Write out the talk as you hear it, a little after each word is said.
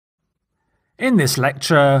In this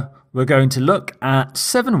lecture, we're going to look at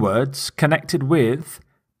 7 words connected with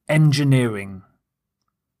engineering.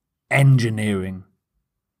 Engineering.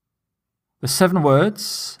 The 7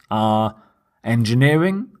 words are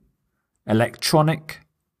engineering, electronic,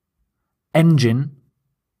 engine,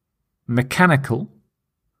 mechanical,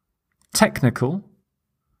 technical,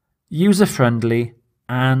 user-friendly,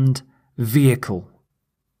 and vehicle.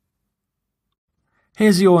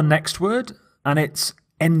 Here's your next word, and it's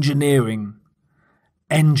engineering.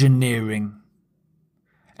 Engineering.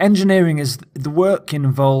 Engineering is the work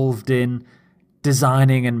involved in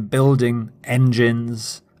designing and building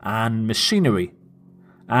engines and machinery,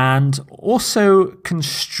 and also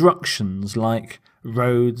constructions like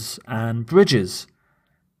roads and bridges.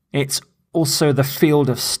 It's also the field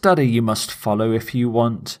of study you must follow if you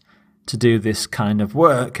want to do this kind of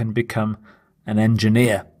work and become an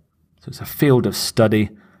engineer. So it's a field of study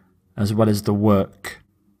as well as the work.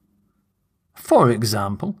 For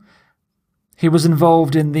example, he was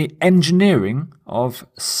involved in the engineering of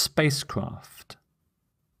spacecraft.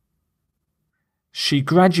 She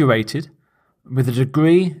graduated with a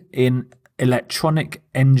degree in electronic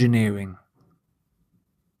engineering.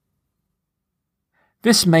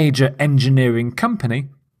 This major engineering company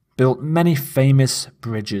built many famous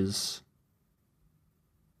bridges.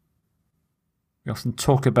 We often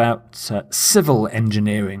talk about civil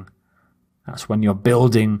engineering. That's when you're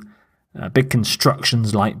building big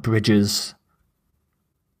constructions like bridges.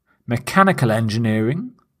 Mechanical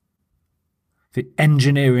engineering, the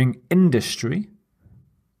engineering industry,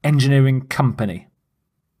 engineering company.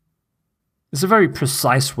 It's a very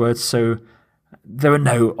precise word, so there are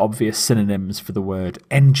no obvious synonyms for the word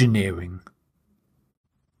engineering.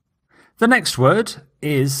 The next word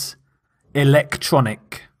is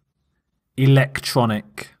electronic.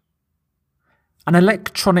 Electronic. An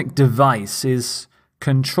electronic device is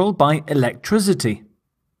controlled by electricity,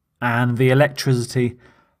 and the electricity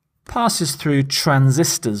passes through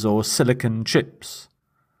transistors or silicon chips,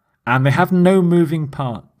 and they have no moving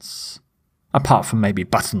parts, apart from maybe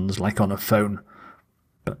buttons like on a phone,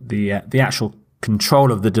 but the actual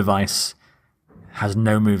control of the device has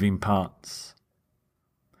no moving parts.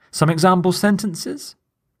 Some example sentences: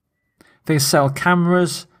 they sell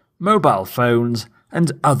cameras, mobile phones,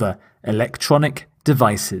 and other electronic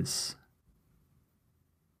devices.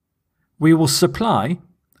 We will supply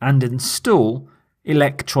and install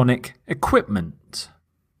electronic equipment.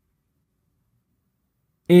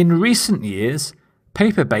 In recent years,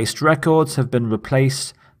 paper-based records have been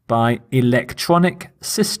replaced by electronic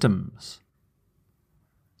systems.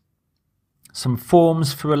 Some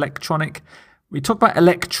forms for electronic. We talk about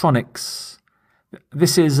electronics.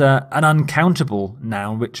 This is an uncountable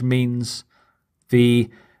noun, which means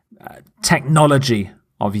the technology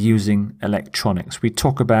of using electronics. We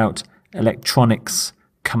talk about electronics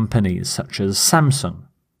companies such as Samsung.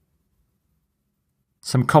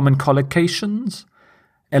 Some common collocations: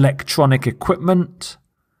 electronic equipment,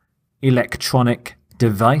 electronic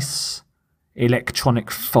device,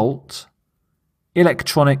 electronic fault,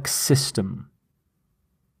 electronic system.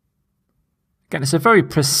 Again, it's a very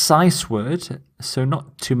precise word, so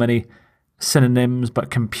not too many synonyms, but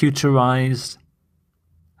computerized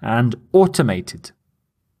and automated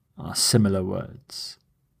are similar words.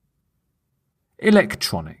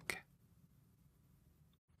 Electronic.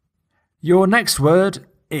 Your next word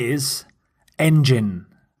is engine.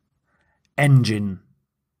 Engine.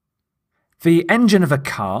 The engine of a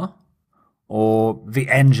car, or the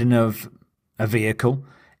engine of a vehicle,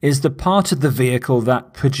 is the part of the vehicle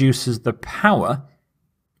that produces the power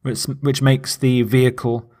which makes the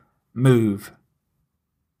vehicle move.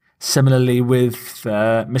 Similarly with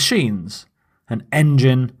machines, an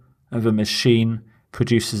engine of a machine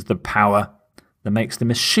produces the power that makes the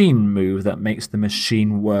machine move, that makes the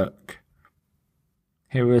machine work.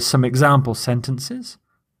 Here are some example sentences.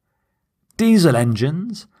 Diesel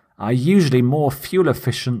engines are usually more fuel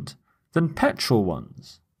efficient than petrol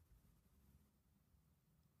ones.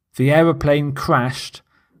 The aeroplane crashed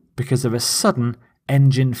because of a sudden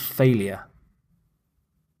engine failure.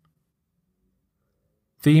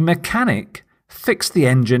 The mechanic fixed the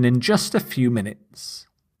engine in just a few minutes.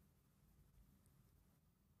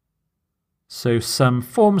 So some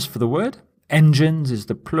forms for the word. Engines is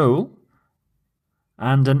the plural,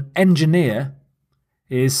 and an engineer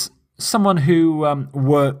is someone who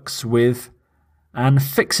works with and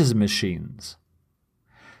fixes machines.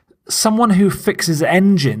 Someone who fixes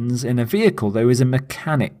engines in a vehicle, though, is a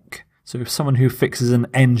mechanic. So someone who fixes an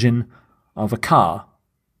engine of a car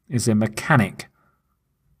is a mechanic.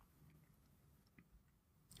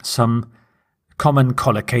 Some common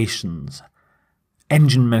collocations: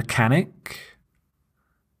 engine mechanic,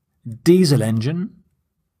 diesel engine,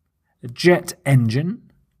 jet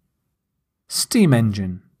engine, steam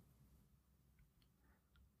engine.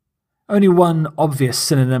 Only one obvious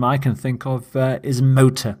synonym I can think of is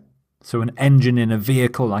motor. So an engine in a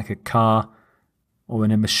vehicle like a car or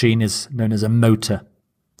in a machine is known as a motor.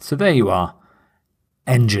 So there you are,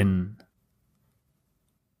 engine.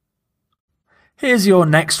 Here's your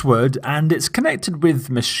next word, and it's connected with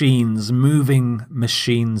machines, moving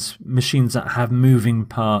machines, machines that have moving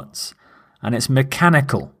parts, and it's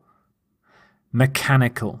mechanical.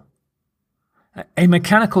 Mechanical. A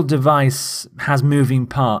mechanical device has moving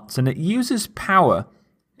parts, and it uses power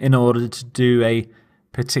in order to do a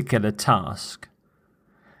particular task.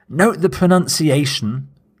 Note the pronunciation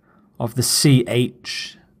of the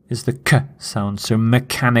CH is the K sound, so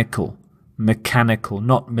mechanical. Mechanical,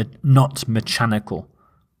 not mechanical.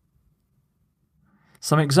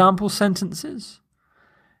 Some example sentences.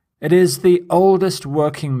 It is the oldest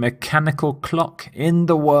working mechanical clock in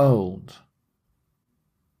the world.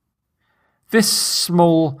 This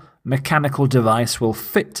small mechanical device will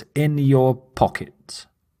fit in your pocket.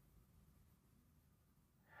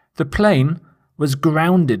 The plane was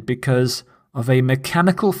grounded because of a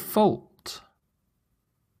mechanical fault.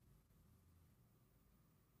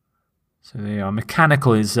 So there you are.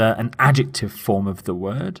 Mechanical is an adjective form of the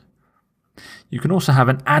word. You can also have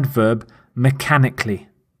an adverb, mechanically.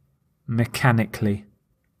 Mechanically.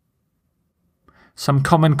 Some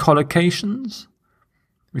common collocations.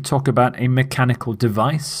 We talk about a mechanical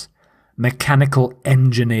device, mechanical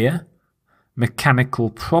engineer,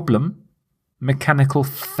 mechanical problem, mechanical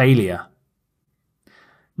failure.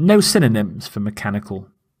 No synonyms for mechanical.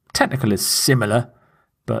 Technical is similar,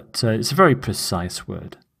 but it's a very precise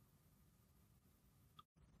word.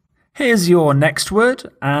 Here's your next word,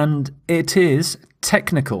 and it is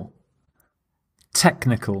technical.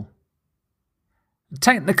 Technical.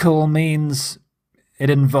 Technical means it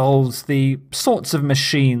involves the sorts of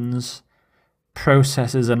machines,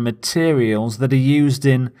 processes and materials that are used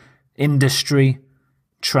in industry,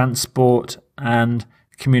 transport and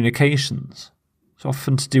communications. It's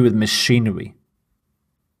often to do with machinery.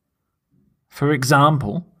 For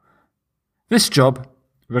example, this job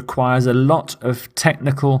requires a lot of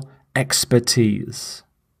technical expertise.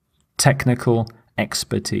 Technical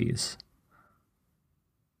expertise.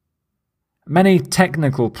 Many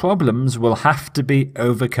technical problems will have to be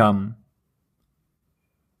overcome.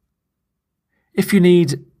 If you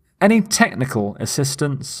need any technical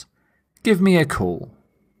assistance, give me a call.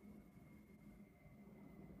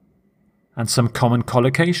 And some common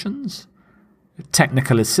collocations: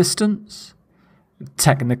 technical assistance,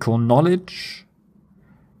 technical knowledge,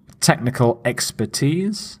 technical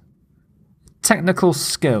expertise, technical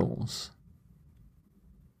skills.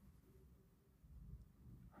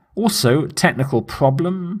 Also, technical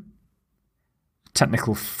problem,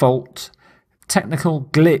 technical fault, technical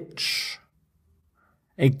glitch.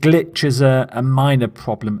 A glitch is a minor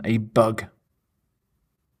problem, a bug.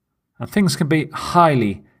 And things can be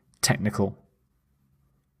highly technical.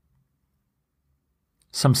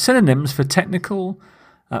 Some synonyms for technical: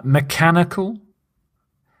 mechanical,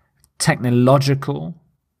 technological,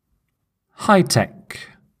 high-tech,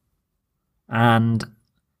 and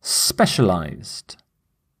specialized.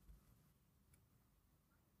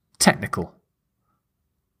 Technical.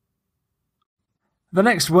 The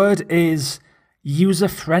next word is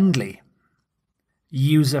user-friendly.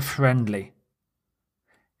 User-friendly.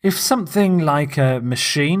 If something like a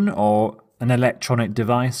machine or an electronic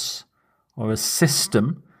device or a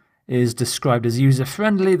system is described as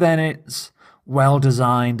user-friendly, then it's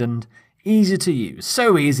well-designed and easy to use.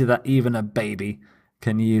 So easy that even a baby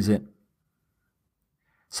can use it.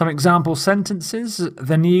 Some example sentences: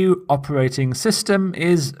 the new operating system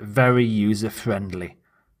is very user-friendly.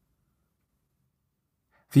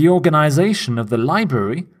 The organization of the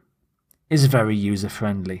library is very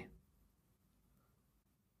user-friendly.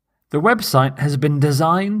 The website has been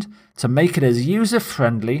designed to make it as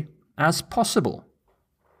user-friendly as possible.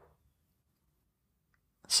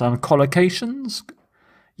 Some collocations: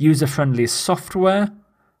 user-friendly software.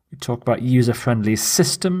 We talk about user-friendly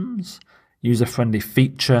systems, user-friendly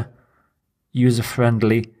feature,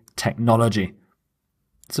 user-friendly technology.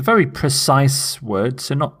 It's a very precise word,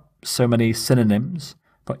 so not so many synonyms,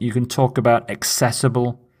 but you can talk about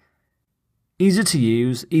accessible, easy to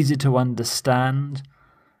use, easy to understand,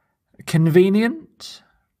 convenient,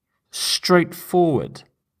 straightforward.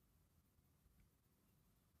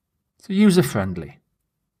 So user-friendly.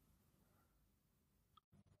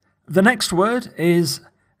 The next word is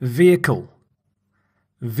vehicle.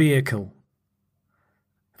 Vehicle.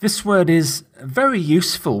 This word is a very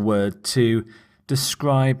useful word to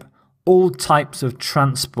describe all types of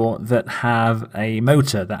transport that have a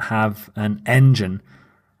motor, that have an engine,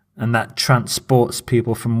 and that transports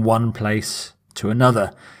people from one place to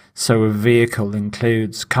another. So a vehicle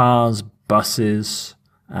includes cars, buses,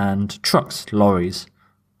 and trucks, lorries.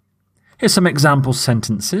 Here's some example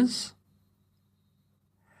sentences.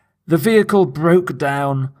 The vehicle broke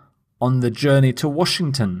down on the journey to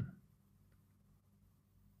Washington.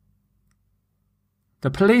 The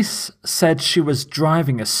police said she was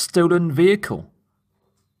driving a stolen vehicle.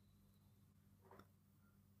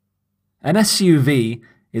 An SUV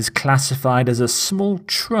is classified as a small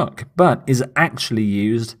truck, but is actually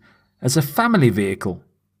used as a family vehicle.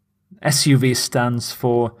 SUV stands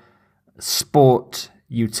for Sport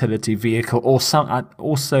Utility Vehicle, or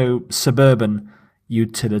also Suburban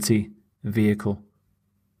Utility Vehicle.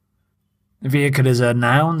 Vehicle is a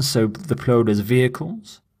noun, so the plural is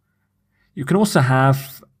vehicles. You can also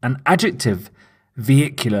have an adjective,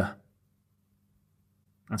 vehicular,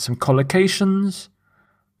 and some collocations: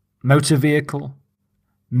 motor vehicle,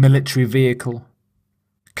 military vehicle,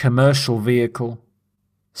 commercial vehicle,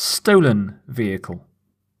 stolen vehicle.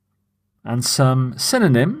 And some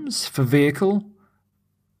synonyms for vehicle: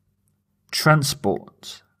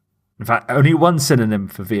 transport. In fact, only one synonym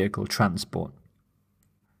for vehicle: transport.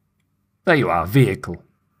 There you are, vehicle.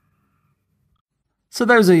 So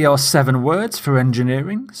those are your 7 words for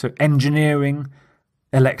engineering. So engineering,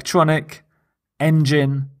 electronic,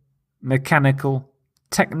 engine, mechanical,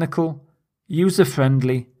 technical,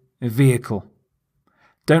 user-friendly, vehicle.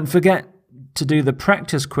 Don't forget to do the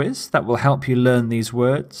practice quiz that will help you learn these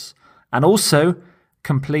words, and also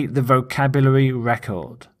complete the vocabulary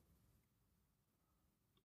record.